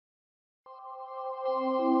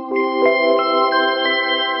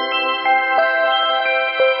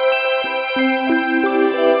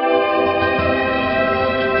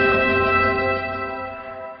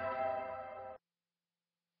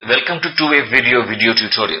Welcome to two-way video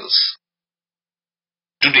tutorials.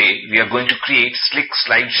 Today we are going to create slick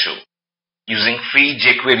slideshow using free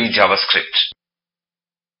jQuery JavaScript.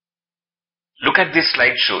 Look at this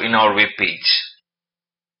slideshow in our web page.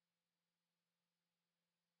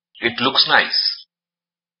 It looks nice.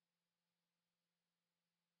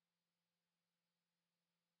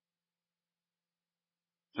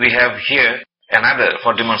 We have here another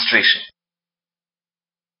for demonstration.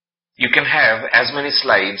 You can have as many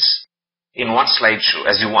slides in one slideshow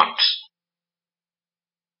as you want.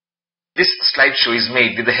 This slideshow is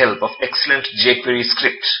made with the help of excellent jQuery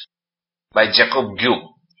script by Jacob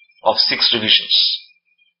of 6 revisions.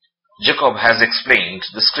 Jacob has explained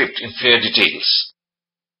the script in fair details.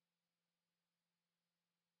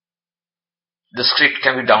 The script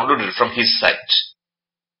can be downloaded from his site.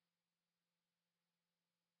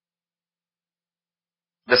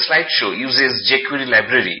 The slideshow uses jQuery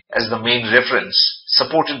library as the main reference,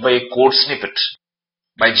 supported by a code snippet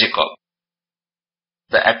by Jacob.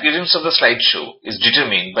 The appearance of the slideshow is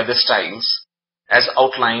determined by the styles as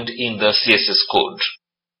outlined in the CSS code.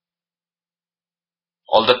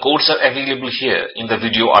 All the codes are available here in the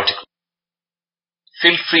video article.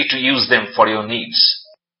 Feel free to use them for your needs.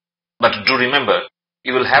 But do remember,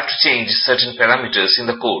 you will have to change certain parameters in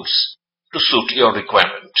the codes to suit your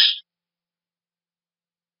requirement.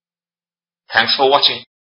 Thanks for watching.